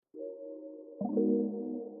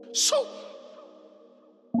So.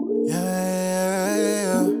 Yeah.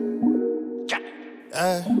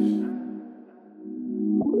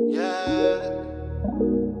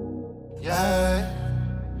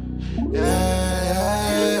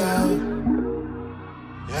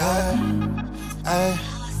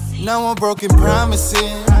 No more broken promises.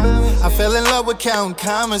 I fell in love with counting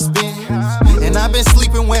comma spins, and I've been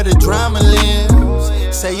sleeping where the drama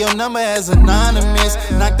lives. Say your number as anonymous.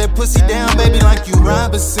 Knock that pussy down, baby, like you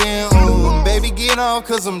Robinson. Ooh, baby, get off,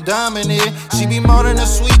 cause I'm dominant. She be more than a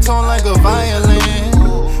sweet tone like a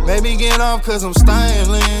violin. Baby, get off, cause I'm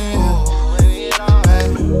styling.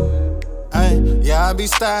 Yeah, I be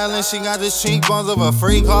styling. She got the cheekbones of a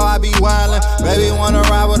freak, oh, I be wildin'. Baby, wanna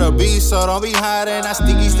ride with a beast, so don't be hiding. I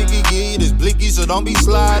sticky, give you this blicky, so don't be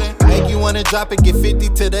sliding. Make you wanna drop it, get 50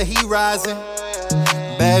 to the heat rising.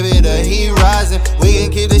 Baby, the heat rising. We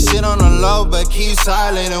can keep this shit on the low, but keep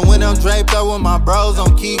silent. And when I'm draped up with my bros,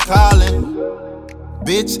 don't keep calling.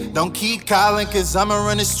 Bitch, don't keep calling, cause I'ma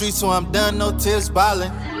run the streets, so I'm done, no tips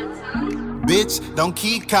ballin'. Bitch, don't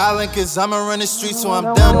keep calling, cause I'ma run the streets, so I'm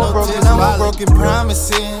done, no tips ballin'. Broken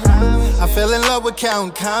promises. I fell in love with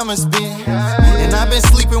counting comma spins, and I've been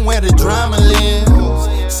sleeping where the drama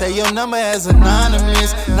lives. Say your number as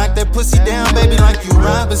anonymous. Knock that pussy down, baby, like you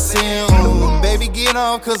Robinson. Ooh, baby, get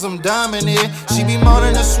off, cause I'm dominant. She be more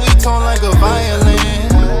than a sweet tone like a violin.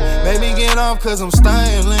 Baby, get off, cause I'm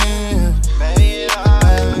styling.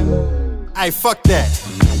 Ay, fuck that.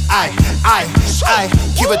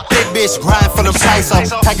 Keep a thick bitch, grind for them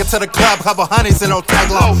pesos. Take it to the club, couple honeys and no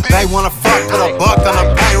tag low. They wanna fuck, put a buck on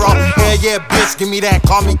a payroll. Hell yeah, bitch, give me that,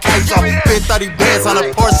 call me queso. Spend 30 bands on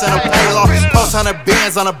a Porsche and a payload. Post 100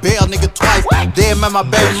 bands on a bill, nigga, twice. Damn, man, my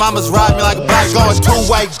baby mamas ride me like a bike. Going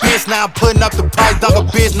two-way, bitch, now I'm putting up the price. Dug a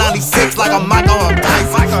bitch 96 like I'm Mike on a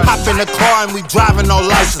Tyson. Hop in the car and we driving no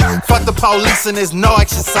license. Fuck the police and there's no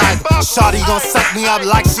exercise. Shawty gon' suck me up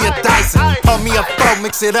like she a Dyson. Pull me a fro,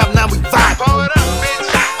 mix it up, now we vibe.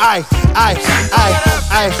 Ay,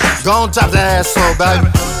 gon' drop that asshole, baby.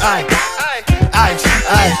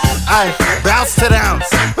 Bounce to the ounce.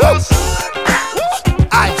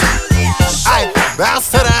 Bounce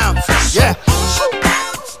to the ounce. Yeah.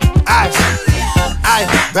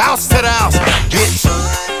 Bounce to the ounce, bitch.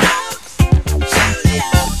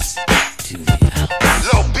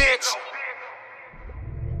 Little bitch.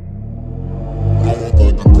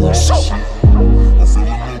 So. I feel in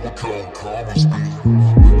love with counting comma spins,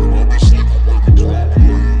 and I've